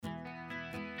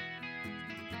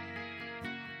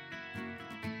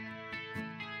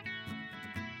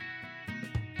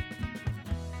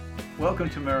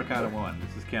Welcome to Americana One.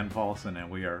 This is Ken Paulson,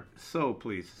 and we are so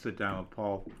pleased to sit down with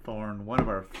Paul Thorn, one of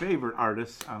our favorite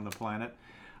artists on the planet.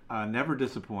 Never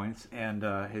disappoints, and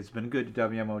has been good to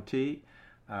WMOT.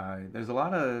 There's a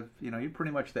lot of, you're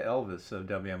pretty much the Elvis of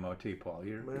WMOT, Paul.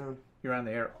 You're on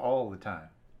the air all the time.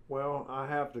 Well, I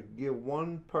have to give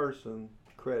one person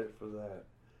credit for that,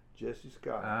 Jesse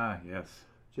Scott. Ah, yes.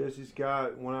 Jesse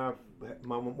Scott, when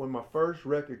my first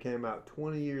record came out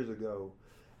 20 years ago,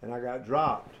 and I got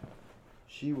dropped,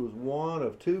 she was one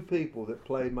of two people that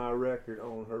played my record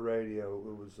on her radio.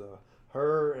 It was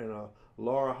her and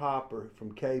Laura Hopper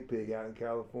from K-Pig out in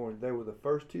California. They were the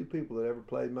first two people that ever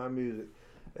played my music.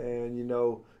 And,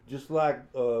 just like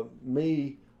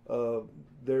me,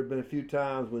 there have been a few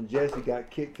times when Jesse got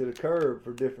kicked to the curb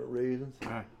for different reasons.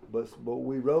 Right. But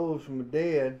we rose from the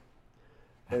dead.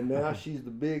 And now she's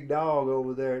the big dog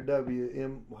over there at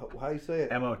how you say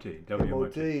it?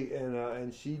 WMOT.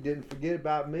 And she didn't forget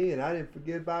about me, and I didn't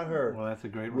forget about her. Well, that's a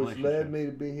great which relationship. led me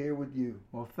to be here with you.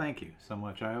 Well, thank you so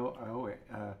much. I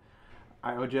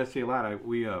owe Jesse a lot.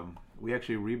 We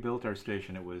actually rebuilt our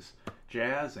station. It was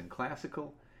jazz and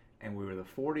classical, and we were the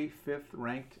 45th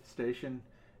ranked station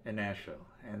in Nashville,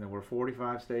 and there were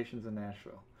 45 stations in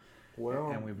Nashville.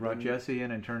 Well, and we brought Jesse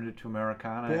in and turned it to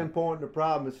Americana. Pinpointing the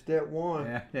problem is step one.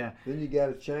 Yeah. Then you got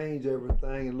to change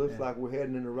everything. It looks like we're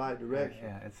heading in the right direction.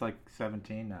 Yeah, it's like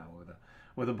 17 now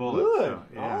with a bullet. Good, so,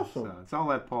 yeah, awesome. So it's all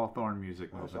that Paul Thorn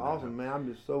music. That's awesome, man.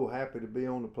 I'm just so happy to be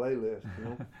on the playlist.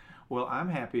 Well, I'm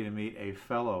happy to meet a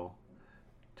fellow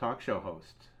talk show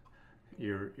host.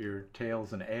 Your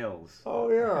Tales and Ales. Oh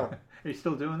yeah. Are you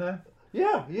still doing that?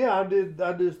 Yeah. I did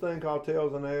this thing called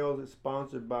Tales and Ales. It's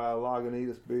sponsored by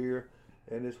Lagunitas Beer,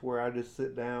 and it's where I just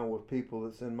sit down with people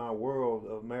that's in my world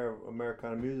of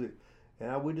Americana music,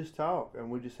 and we just talk and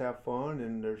we just have fun.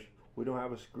 And we don't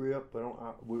have a script.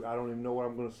 I don't even know what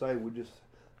I'm going to say. We just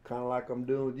kind of like I'm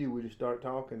doing with you. We just start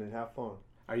talking and have fun.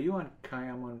 Are you on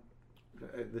Kayamon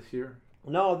this year?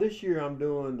 No, this year I'm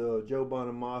doing the Joe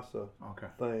Bonamassa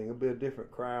thing. It'll be a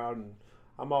different crowd, and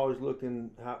I'm always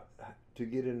looking to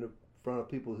get in front of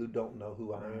people who don't know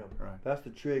who I am. Right. That's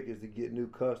the trick, is to get new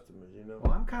customers,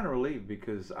 Well, I'm kind of relieved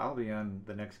because I'll be on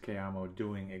the next Kayamo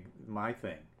doing my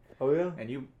thing. Oh yeah?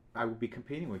 And I will be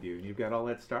competing with you, and you've got all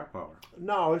that star power.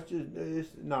 No,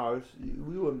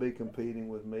 we wouldn't be competing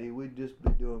with me. We'd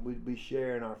be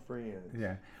sharing our friends.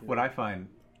 Yeah. What I find,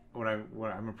 what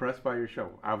I'm impressed by your show,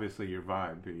 obviously your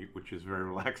vibe, which is a very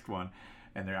relaxed one,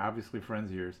 and they're obviously friends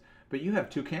of yours, but you have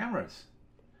two cameras.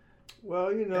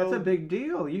 Well, that's a big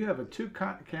deal. You have a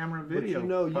two-camera video.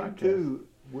 But podcast. You too.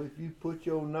 If you put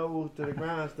your nose to the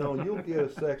grindstone, you'll get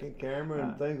a second camera,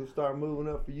 and things will start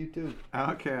moving up for you too.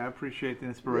 Okay, I appreciate the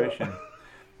inspiration. Yeah.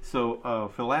 So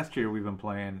for the last year, we've been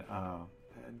playing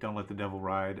 "Don't Let the Devil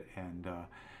Ride," and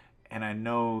I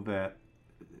know that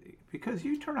because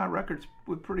you turn out records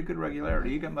with pretty good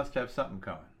regularity, you must have something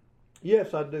coming.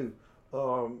 Yes, I do.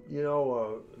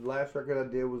 Last record I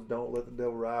did was "Don't Let the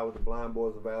Devil Ride" with the Blind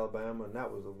Boys of Alabama, and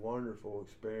that was a wonderful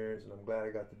experience, and I'm glad I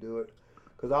got to do it,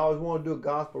 because I always wanted to do a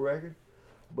gospel record.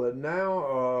 But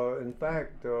now, in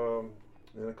fact, in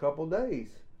a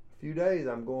few days,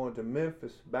 I'm going to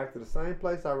Memphis, back to the same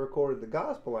place I recorded the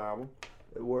gospel album,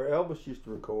 where Elvis used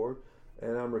to record,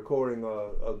 and I'm recording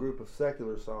a group of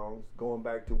secular songs, going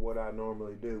back to what I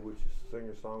normally do, which is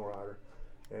singer-songwriter.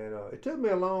 And it took me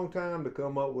a long time to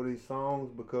come up with these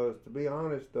songs because, to be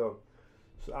honest,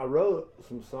 I wrote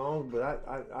some songs, but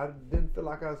I didn't feel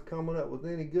like I was coming up with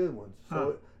any good ones.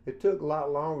 So it took a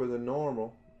lot longer than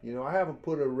normal. I haven't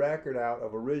put a record out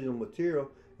of original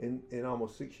material in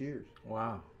almost 6 years.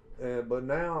 Wow. But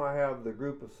now I have the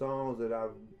group of songs that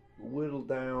I've whittled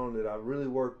down, that I've really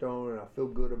worked on, and I feel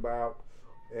good about.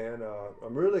 And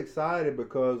I'm really excited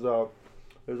because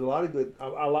there's a lot of good.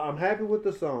 I'm happy with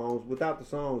the songs. Without the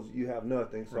songs, you have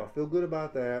nothing. So I feel good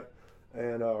about that.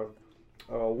 And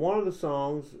one of the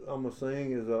songs I'm gonna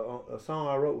sing is a song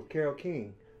I wrote with Carole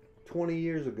King 20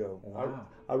 years ago. Wow.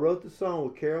 I wrote the song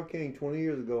with Carole King 20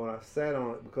 years ago, and I sat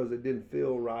on it because it didn't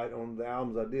feel right on the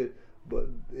albums I did, but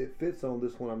it fits on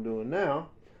this one I'm doing now.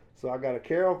 So I got a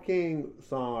Carole King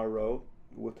song I wrote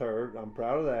with her. I'm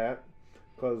proud of that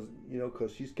because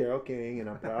she's Carole King, and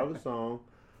I'm proud of the song.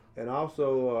 And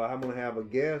also, I'm going to have a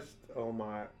guest on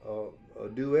a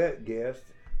duet guest,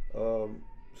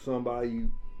 somebody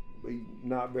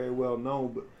not very well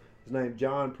known, but his name's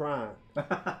John Prine.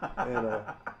 And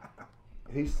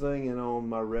he's singing on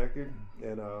my record,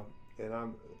 and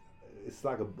it's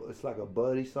like a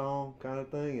buddy song kind of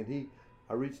thing. And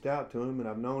I reached out to him, and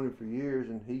I've known him for years,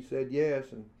 and he said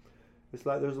yes. And it's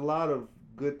like there's a lot of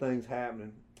good things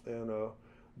happening. And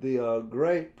the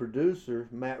great producer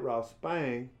Matt Ross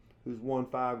Spang who's won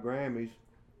 5 Grammys,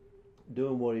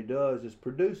 doing what he does, is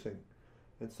producing.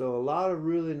 And so a lot of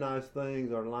really nice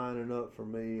things are lining up for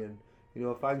me. And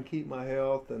if I can keep my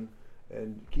health and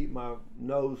keep my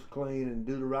nose clean and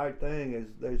do the right thing,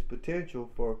 there's potential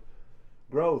for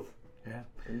growth. Yeah.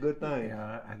 And good things.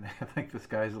 Yeah, I think the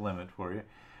sky's the limit for you.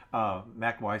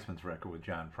 Mac Weissman's record with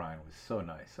John Prine was so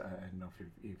nice. I don't know if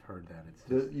you've heard that. It's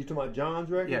just, you talking about John's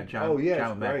record? Yeah, John. Oh, yes,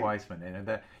 John with Mac great. Weissman, and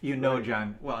that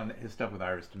John. Well, and his stuff with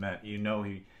Iris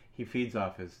DeMent. He feeds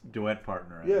off his duet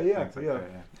partner.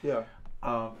 Yeah.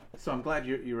 So I'm glad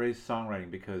you raised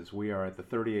songwriting, because we are at the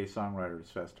 30A Songwriters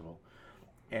Festival,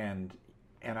 and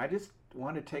I just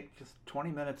want to take just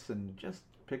 20 minutes and just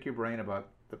pick your brain about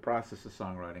the process of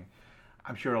songwriting.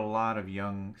 I'm sure a lot of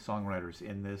young songwriters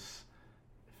in this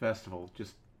festival,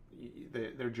 just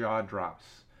their jaw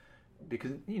drops,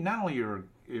 because not only you're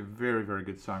a very, very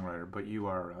good songwriter, but you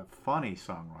are a funny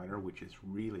songwriter, which is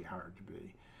really hard to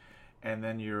be, and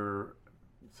then you're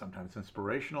sometimes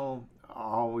inspirational,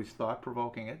 always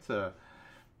thought-provoking.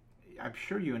 I'm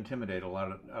sure you intimidate a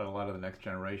lot of the next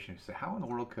generation who say, how in the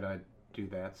world could I do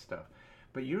that stuff?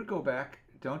 But you go back,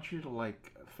 don't you, to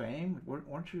like Fame?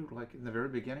 Weren't you like in the very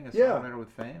beginning a songwriter with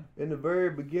Fame? In the very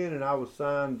beginning, I was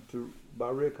signed by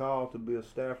Rick Hall to be a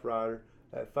staff writer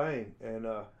at Fame, and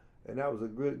that was a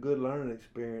good learning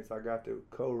experience. I got to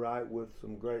co-write with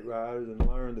some great writers and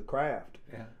learn the craft.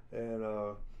 Yeah.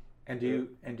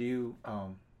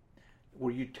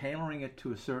 Were you tailoring it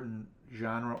to a certain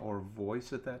genre or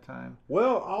voice at that time?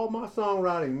 Well, all my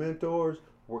songwriting mentors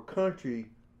were country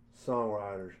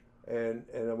songwriters. And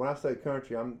when I say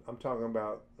country, I'm talking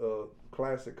about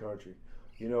classic country,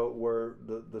 where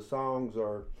the songs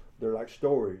they're like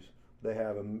stories. They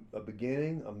have a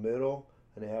beginning, a middle,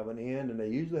 and they have an end, and they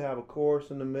usually have a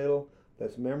chorus in the middle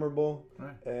that's memorable.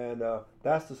 Right. And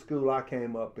that's the school I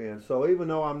came up in. So even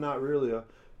though I'm not really a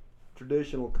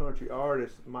traditional country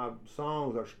artist, my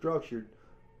songs are structured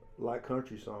like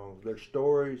country songs. They're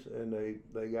stories, and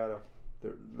they got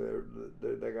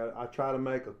I try to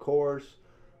make a chorus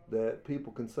that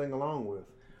people can sing along with.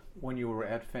 When you were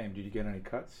at Fame, did you get any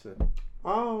cuts?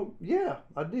 Oh, yeah,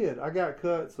 I did. I got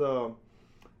cuts.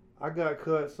 I got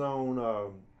cuts on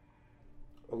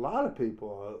a lot of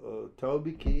people.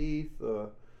 Toby Keith,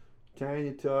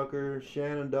 Tanya Tucker,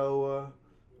 Shenandoah.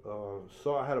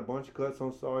 So I had a bunch of cuts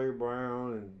on Sawyer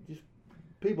Brown and just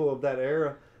people of that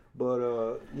era. But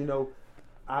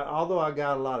although I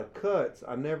got a lot of cuts,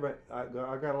 I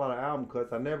got a lot of album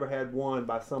cuts. I never had one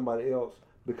by somebody else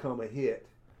become a hit.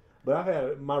 But I've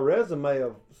had my resume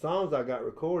of songs I got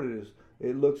recorded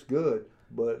it looks good,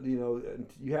 but you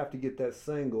have to get that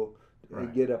single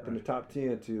and get up in the top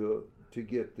 10 to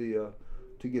get the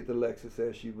Lexus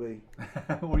SUV.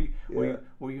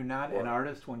 Were you not an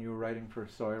artist when you were writing for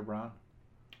Sawyer Brown?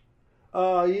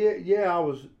 Yeah, I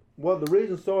was. Well, the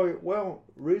reason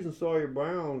Sawyer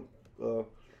Brown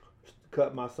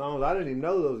cut my songs, I didn't even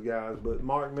know those guys, but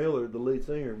Mark Miller, the lead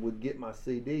singer, would get my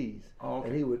CDs,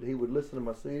 and he would listen to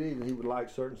my CDs, and he would like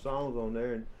certain songs on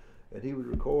there, and he would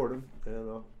record them,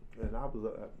 and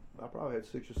I probably had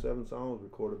 6 or 7 songs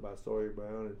recorded by Sawyer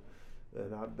Brown,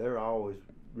 and they're always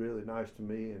really nice to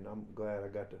me, and I'm glad I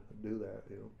got to do that.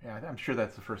 Yeah, I'm sure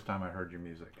that's the first time I heard your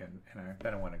music, and I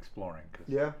then I went exploring,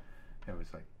 because it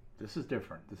was like, this is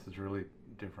different. This is really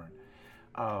different.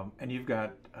 And you've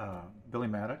got Billy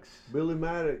Maddox. Billy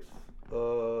Maddox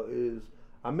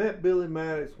I met Billy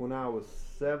Maddox when I was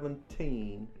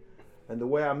 17, and the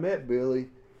way I met Billy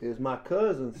is my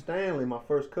cousin Stanley, my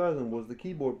first cousin, was the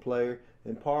keyboard player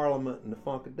in Parliament and the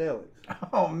Funkadelics.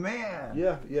 Oh man!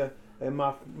 Yeah. And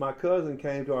my cousin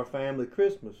came to our family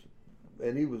Christmas,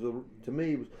 and he was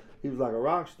like a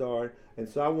rock star, and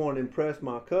so I wanted to impress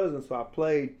my cousin, so I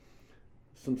played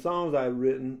some songs I had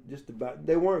written.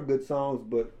 They weren't good songs,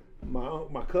 but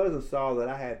my cousin saw that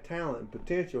I had talent and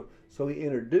potential, so he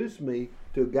introduced me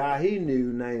to a guy he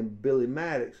knew named Billy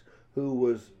Maddox, who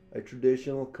was a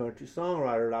traditional country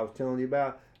songwriter that I was telling you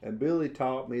about, and Billy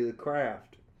taught me the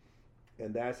craft.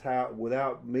 And that's how,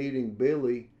 without meeting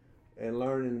Billy and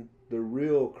learning the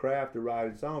real craft of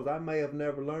writing songs, I may have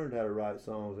never learned how to write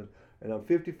songs. And I'm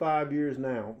 55 years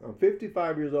now. I'm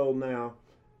 55 years old now,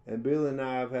 and Billy and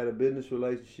I have had a business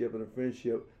relationship and a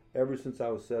friendship ever since I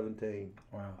was 17.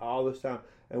 Wow. All this time.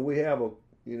 And we have a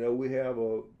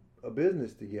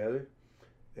business together.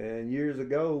 And years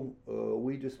ago,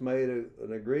 we just made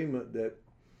an agreement that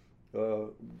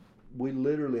we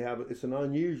literally have. It's an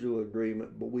unusual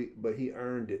agreement, but he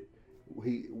earned it.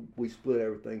 We split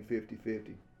everything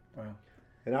 50-50. Wow.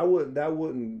 And I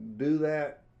wouldn't do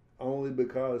that only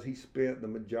because he spent the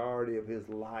majority of his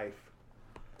life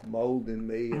molding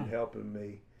me and helping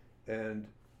me, and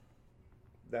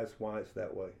that's why it's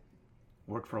that way.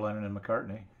 Worked for Lennon and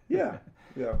McCartney. Yeah,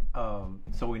 yeah.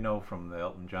 So we know from the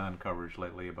Elton John coverage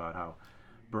lately about how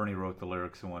Bernie wrote the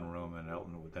lyrics in one room and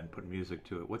Elton would then put music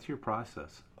to it. What's your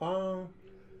process?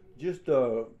 Just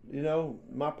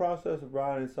my process of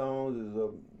writing songs is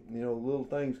little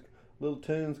things, little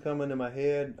tunes come into my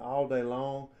head all day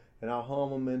long, and I'll hum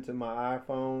them into my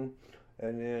iPhone,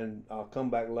 and then I'll come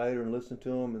back later and listen to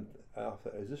them, and I'll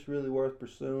say, is this really worth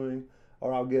pursuing?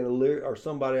 Or I'll get a lyric, or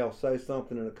somebody else say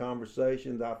something in a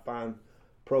conversation that I find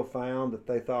profound that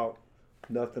they thought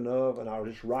nothing of, and I'll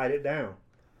just write it down.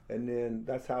 And then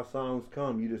that's how songs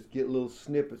come. You just get little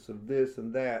snippets of this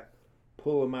and that,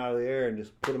 pull them out of the air, and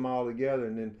just put them all together.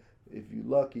 And then, if you're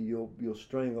lucky, you'll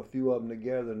string a few of them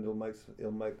together, and it'll make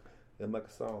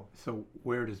a song. So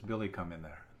where does Billy come in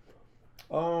there?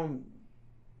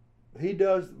 He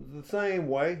does the same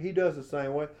way.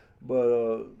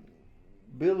 But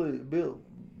Billy,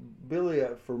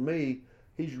 for me,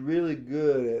 he's really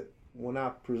good at, when I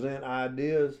present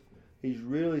ideas, he's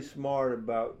really smart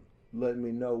about letting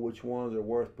me know which ones are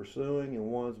worth pursuing and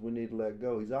ones we need to let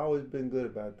go. He's always been good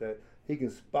about that. He can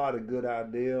spot a good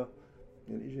idea,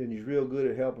 and he's real good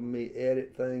at helping me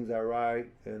edit things I write,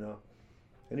 and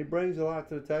he brings a lot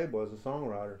to the table as a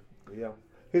songwriter. Yeah,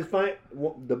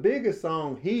 the biggest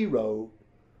song he wrote,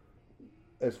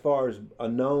 as far as a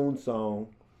known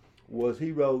song, was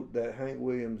he wrote that Hank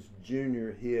Williams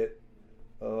Jr. hit,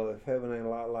 "If Heaven Ain't a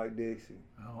Lot Like Dixie."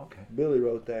 Oh, okay. Billy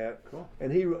wrote that. Cool.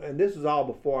 And this is all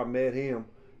before I met him.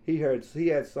 He had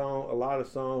a lot of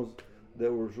songs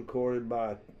that was recorded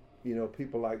by,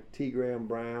 people like T. Graham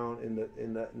Brown in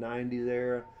the '90s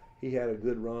era. He had a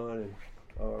good run,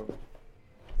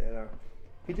 and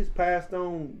he just passed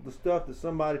on the stuff that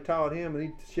somebody taught him, and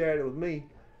he shared it with me,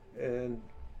 and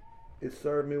it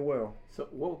served me well. So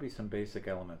what would be some basic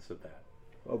elements of that?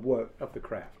 Of what? Of the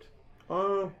craft.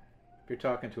 If you're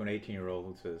talking to an 18-year-old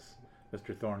who says,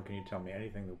 "Mr. Thorne, can you tell me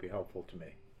anything that would be helpful to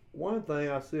me?" One thing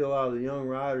I see a lot of the young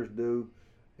writers do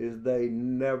is they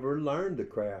never learn the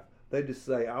craft. They just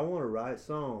say, "I want to write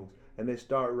songs," and they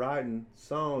start writing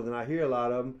songs, and I hear a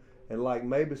lot of them, and like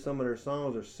maybe some of their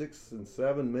songs are 6 and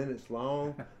 7 minutes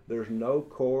long. There's no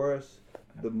chorus.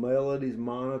 The melody's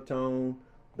monotone.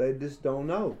 They just don't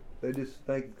know. They just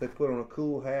think if they put on a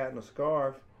cool hat and a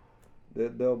scarf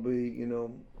that they'll be,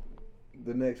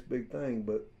 the next big thing.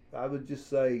 But I would just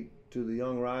say to the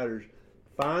young writers,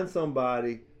 find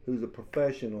somebody who's a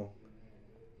professional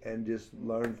and just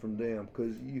learn from them,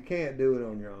 because you can't do it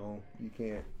on your own. You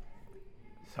can't.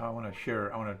 So I want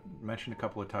to mention a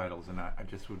couple of titles, and I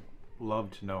just would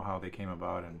love to know how they came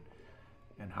about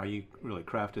and how you really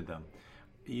crafted them.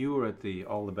 You were at the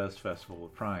All the Best Festival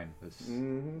of Prine,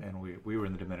 and we were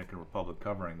in the Dominican Republic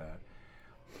covering that.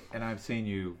 And I've seen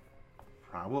you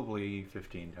probably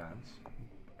 15 times,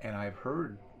 and I've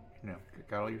heard,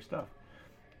 got all your stuff.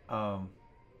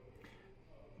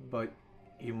 But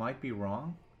you might be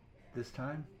wrong this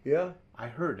time. Yeah. I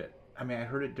heard it. I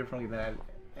heard it differently than that,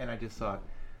 and I just thought,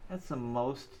 that's the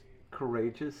most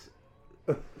courageous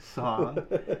song,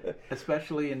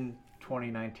 especially in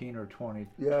 2019 or 2020.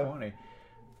 Yeah.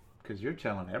 Because you're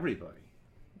telling everybody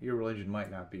your religion might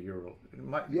not be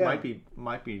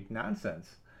might be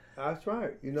nonsense. That's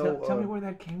right. Tell me where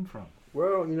that came from.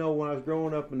 Well, when I was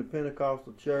growing up in the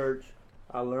Pentecostal church,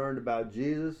 I learned about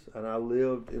Jesus and I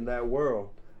lived in that world.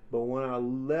 But when I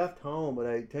left home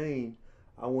at 18,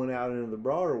 I went out into the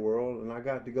broader world and I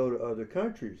got to go to other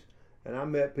countries. And I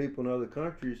met people in other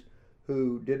countries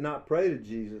who did not pray to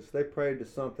Jesus. They prayed to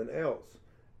something else.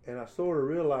 And I sort of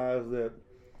realized that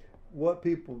what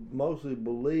people mostly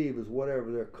believe is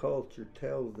whatever their culture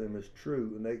tells them is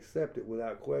true, and they accept it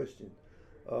without question.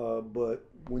 But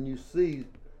when you see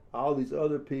all these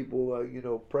other people,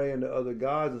 praying to other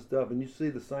gods and stuff, and you see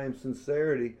the same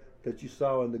sincerity that you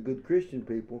saw in the good Christian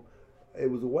people,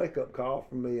 it was a wake-up call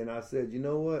for me, and I said, you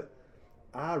know what?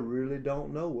 I really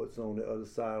don't know what's on the other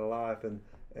side of life,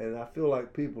 and I feel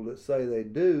like people that say they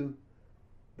do,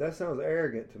 that sounds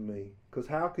arrogant to me. Because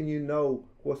how can you know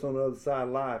what's on the other side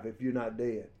of life if you're not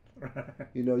dead?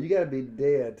 You got to be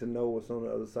dead to know what's on the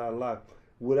other side of life.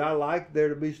 Would I like there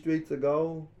to be streets of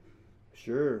gold?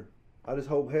 Sure. I just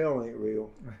hope hell ain't real.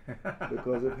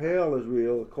 Because if hell is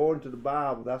real, according to the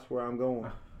Bible, that's where I'm going.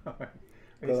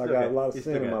 Because I got a lot of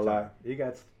sin in my life. You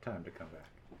got time to come back.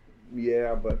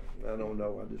 Yeah, but I don't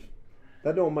know.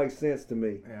 That don't make sense to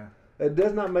me. Yeah. It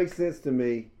does not make sense to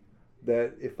me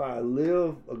that if I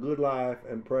live a good life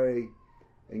and pray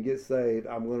and get saved,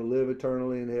 I'm going to live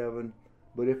eternally in heaven.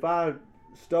 But if I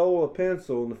stole a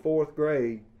pencil in the 4th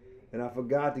grade and I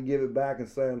forgot to give it back and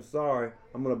say I'm sorry,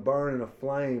 I'm going to burn in a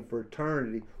flame for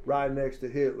eternity right next to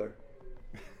Hitler.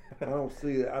 I don't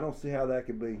see that. I don't see how that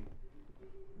could be.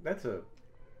 That's a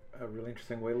really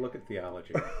interesting way to look at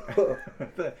theology.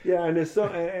 Yeah, and there's some,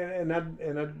 and I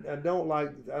don't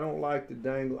like to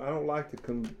dangle. I don't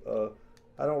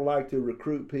like to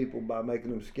recruit people by making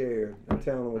them scared and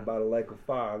telling them about a lake of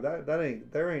fire.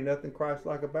 There ain't nothing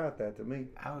Christ-like about that to me.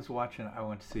 I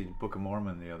went to see Book of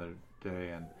Mormon the other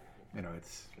day, and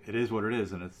it is what it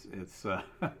is, and it's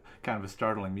kind of a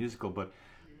startling musical. But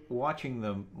watching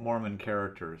the Mormon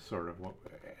characters, sort of,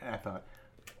 I thought,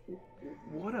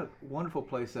 what a wonderful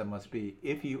place that must be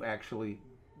if you actually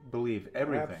believe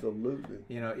everything. Absolutely.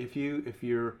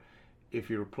 If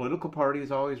your political party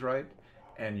is always right,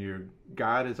 and your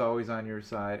God is always on your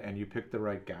side, and you pick the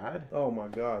right God. Oh my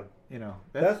God.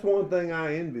 That's one thing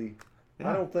I envy.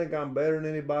 Yeah. I don't think I'm better than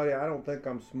anybody. I don't think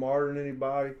I'm smarter than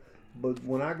anybody. But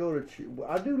when I go to,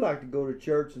 I do like to go to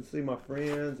church and see my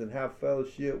friends and have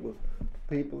fellowship with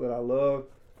people that I love.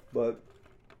 But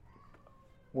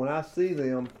when I see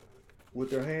them with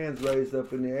their hands raised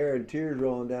up in the air and tears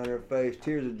rolling down their face,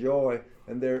 tears of joy,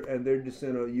 and they're just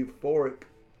in a euphoric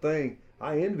thing,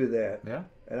 I envy that. Yeah.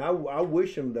 And I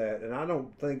wish them that, and I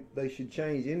don't think they should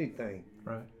change anything.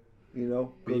 Right.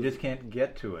 But you just can't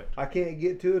get to it. I can't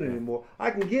get to it anymore.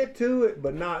 I can get to it,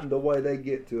 but not in the way they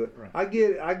get to it. Right. I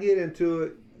get into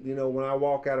it, when I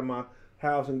walk out of my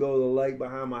house and go to the lake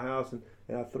behind my house, and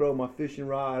I throw my fishing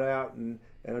rod out, and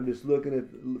I'm just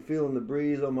feeling the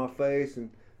breeze on my face, and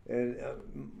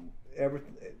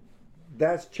everything.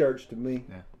 That's church to me.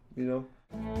 Yeah.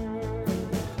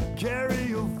 Carry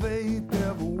your faith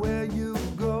everywhere you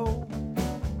go.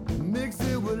 Mix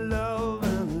it with love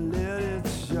and let it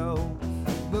show.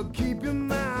 But keep your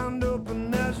mind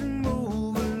open as you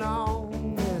move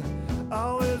along. Yeah.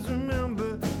 Always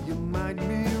remember you might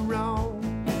be wrong.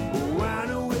 Why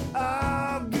do we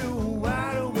argue?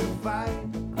 Why do we fight?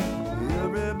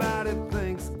 Everybody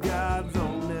thinks God's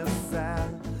on their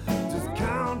side. Just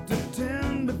count to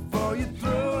 10 before you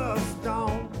throw a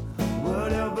stone.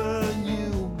 Whatever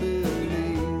you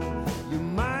believe, you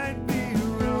might be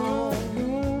wrong.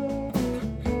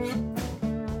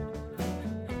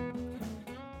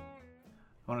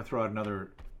 I want to throw out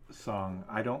another song.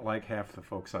 I don't like half the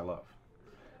folks I love.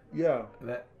 Yeah.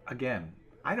 That again,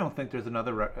 I don't think there's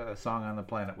another song on the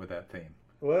planet with that theme.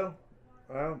 Well,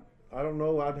 I don't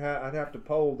know. I'd have to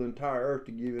poll the entire earth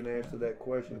to give you an answer to that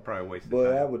question. You're probably wasting But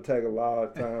time. that would take a lot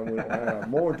of time.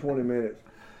 More than 20 minutes.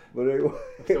 But anyway.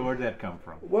 So where'd that come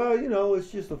from? Well,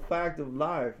 it's just a fact of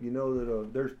life. That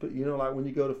there's, like when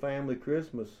you go to family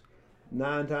Christmas,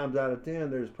 9 times out of 10,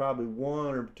 there's probably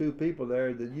 1 or 2 people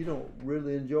there that you don't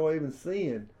really enjoy even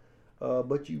seeing.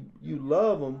 But you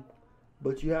love them,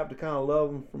 but you have to kind of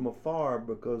love them from afar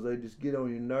because they just get on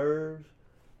your nerves,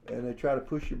 and they try to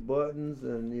push your buttons,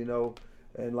 and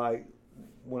and like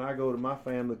when I go to my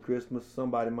family Christmas,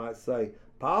 somebody might say,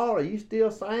 "Paul, are you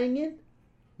still singing?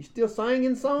 You still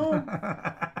singing song?"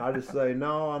 I just say,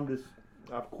 "No,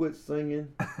 I've quit singing,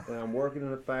 and I'm working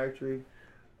in a factory,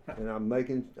 and I'm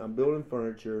building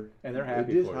furniture." And they're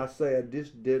happy for you. I say it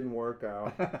just didn't work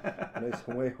out. And they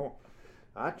say, "Well,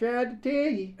 I tried to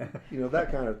tell you,"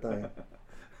 that kind of thing.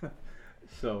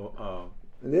 So,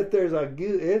 and if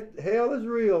hell is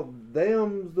real,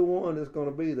 them's the one that's going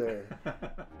to be there.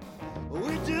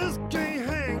 We just can't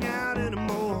hang out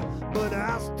anymore, but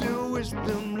I still wish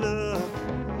them luck.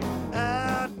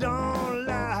 I don't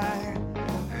like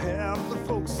half the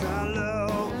folks I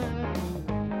love.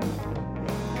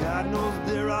 God knows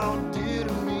they're all dear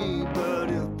to me, but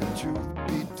if the truth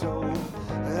be told,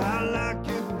 I like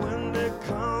it when they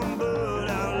come, but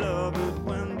I love it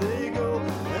when they go.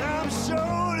 I'm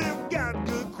sure they've got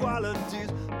good qualities,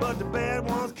 but the bad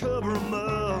ones cover them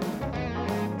up.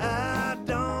 I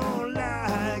don't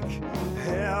like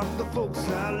half the folks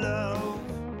I love.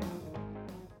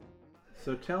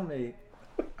 So tell me,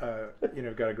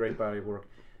 you've got a great body of work.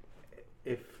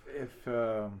 If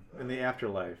in the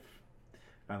afterlife,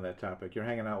 on that topic, you're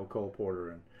hanging out with Cole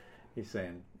Porter and he's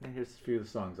saying, "Here's a few of the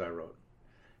songs I wrote,"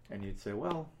 and you'd say,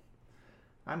 "Well,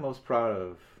 I'm most proud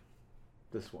of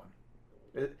this one."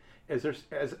 And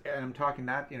I'm talking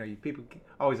not, people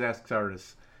always ask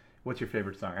artists, "What's your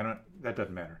favorite song?" That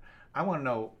doesn't matter. I want to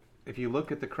know, if you look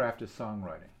at the craft of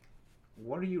songwriting,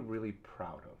 what are you really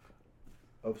proud of?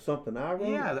 Of something I wrote?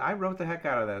 Yeah, I wrote the heck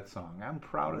out of that song. I'm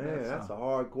proud of that song. That's a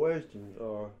hard question.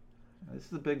 This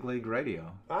is the big league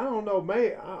radio. I don't know,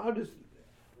 man.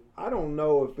 I don't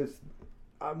know if it's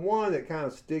one that kind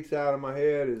of sticks out in my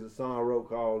head is a song I wrote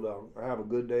called "I Have a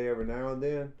Good Day Every Now and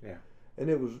Then." Yeah. And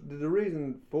it was the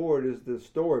reason for it is the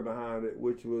story behind it,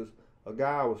 which was a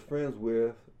guy I was friends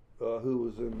with who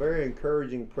was a very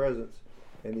encouraging presence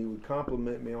and he would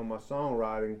compliment me on my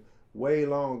songwriting way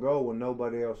long ago when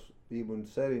nobody else even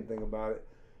said anything about it.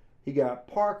 He got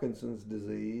Parkinson's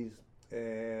disease,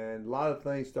 and a lot of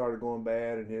things started going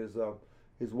bad, and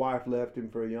his wife left him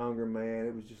for a younger man.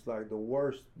 It was just like the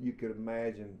worst you could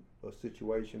imagine a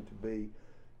situation to be.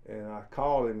 And I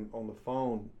called him on the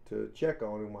phone to check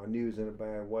on him. I knew he was in a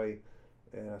bad way.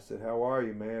 And I said, "How are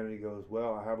you, man?" And he goes,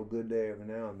 "Well, I have a good day every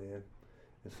now and then."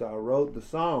 And so I wrote the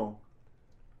song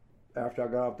after I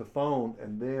got off the phone.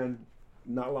 And then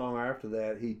not long after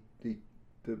that,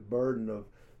 the burden of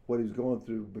what he was going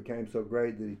through became so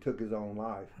great that he took his own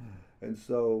life. And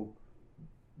so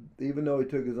even though he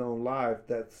took his own life,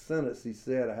 that sentence he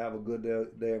said, "I have a good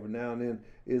day every now and then,"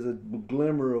 is a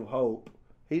glimmer of hope.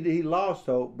 He lost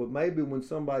hope, but maybe when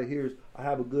somebody hears, "I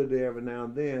have a good day every now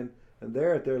and then," and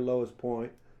they're at their lowest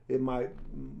point, it might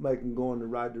make them go in the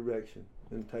right direction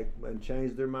and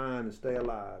change their mind and stay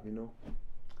alive, you know.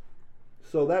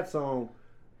 So that song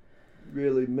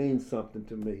really means something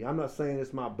to me. I'm not saying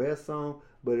it's my best song,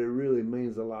 but it really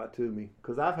means a lot to me,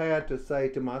 because I've had to say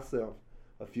to myself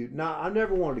I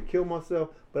never wanted to kill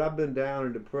myself, but I've been down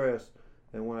and depressed,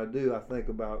 and when I do, I think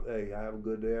about, hey, I have a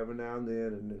good day every now and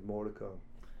then, and there's more to come.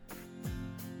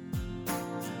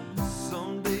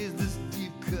 Some days this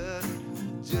deep cut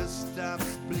just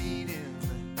stops bleeding.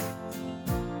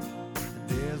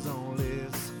 There's only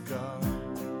a scar.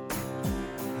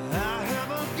 I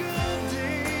have a good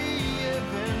day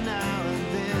every now and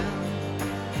then.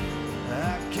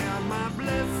 I count my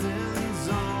blessings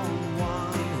on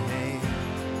one hand.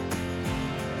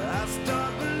 I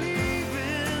start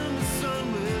believing the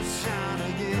sun will shine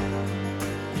again.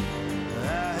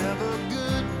 I have a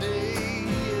good day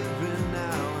every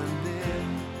now and then.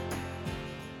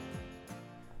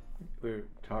 We're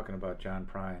talking about John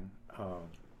Prine,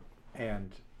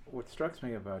 and what strikes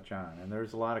me about John, and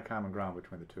there's a lot of common ground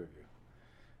between the two of you: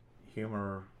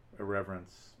 humor,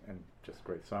 irreverence, and just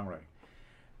great songwriting.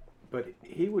 But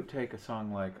he would take a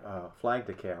song like "Flag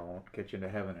Decal Won't Get You Into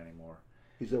Heaven Anymore."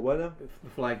 You said what now? The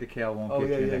Flag Decal Won't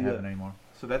Get You Into Heaven Anymore.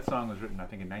 So that song was written, I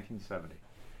think, in 1970,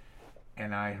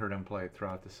 and I heard him play it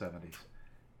throughout the 70s.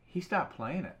 He stopped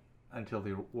playing it until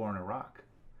the war in Iraq,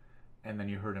 and then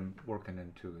you heard him working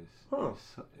into his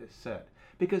set,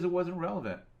 because it wasn't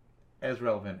as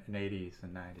relevant in 80s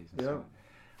and 90s and so on.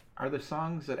 Are there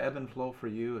songs that ebb and flow for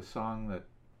you, a song that,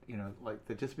 you know, like,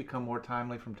 that just become more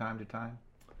timely from time to time?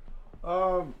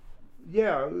 How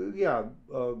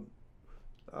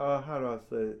do I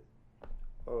say it?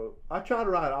 I try to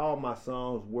write all my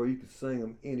songs where you can sing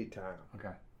them anytime.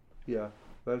 Okay. Yeah,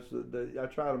 I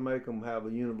try to make them have a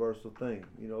universal thing.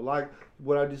 You know, like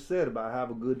what I just said about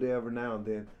have a good day every now and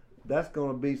then. That's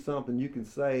going to be something you can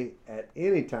say at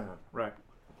any time. Right.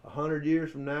 100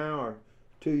 years from now or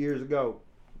 2 years ago.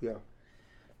 Yeah.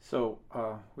 So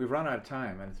we've run out of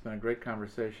time, and it's been a great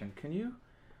conversation. Can you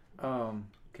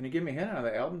give me a hint on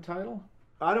the album title?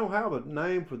 I don't have a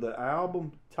name for the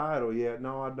album title yet.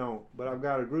 No, I don't. But I've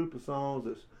got a group of songs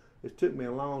it's took me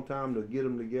a long time to get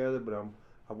them together, but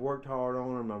I've worked hard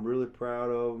on them. I'm really proud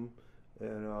of them,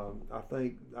 and I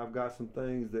think I've got some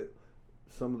things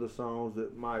some of the songs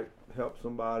that might help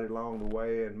somebody along the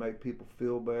way and make people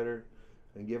feel better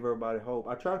and give everybody hope.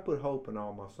 I try to put hope in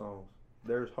all my songs.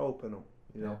 There's hope in them.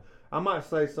 You know, I might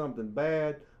say something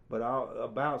bad,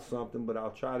 about something, but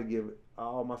I'll try to give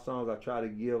all my songs. I try to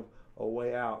give a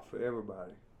way out for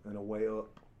everybody and a way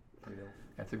up. You know,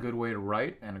 that's a good way to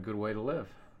write and a good way to live.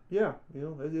 Yeah, you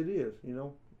know, it is. You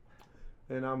know,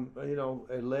 and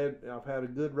I've had a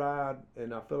good ride,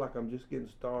 and I feel like I'm just getting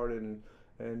started,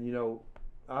 and you know,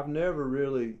 I've never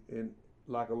really,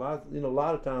 like a lot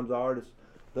of times artists,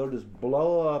 they'll just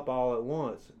blow up all at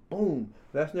once. Boom.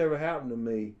 That's never happened to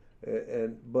me.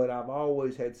 But I've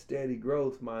always had steady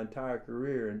growth my entire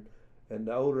career, and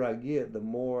the older I get, the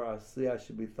more I see I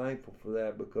should be thankful for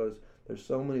that, because there's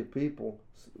so many people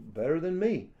better than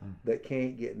me that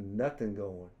can't get nothing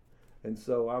going. And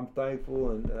so I'm thankful,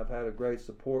 and I've had a great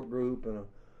support group, and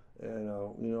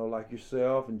you know, like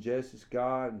yourself and Jesse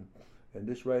Scott and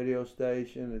this radio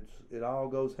station. It all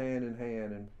goes hand in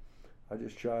hand, and I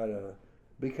just try to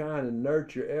be kind and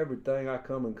nurture everything I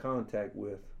come in contact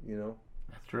with, you know.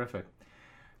 That's terrific.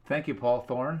 Thank you, Paul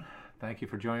Thorn. Thank you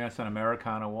for joining us on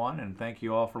Americana One, and thank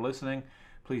you all for listening.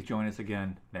 Please join us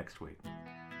again next week.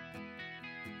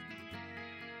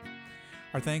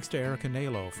 Our thanks to Erica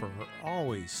Nalo for her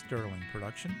always sterling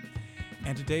production,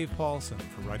 and to Dave Paulson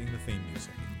for writing the theme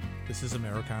music. This is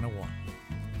Americana One.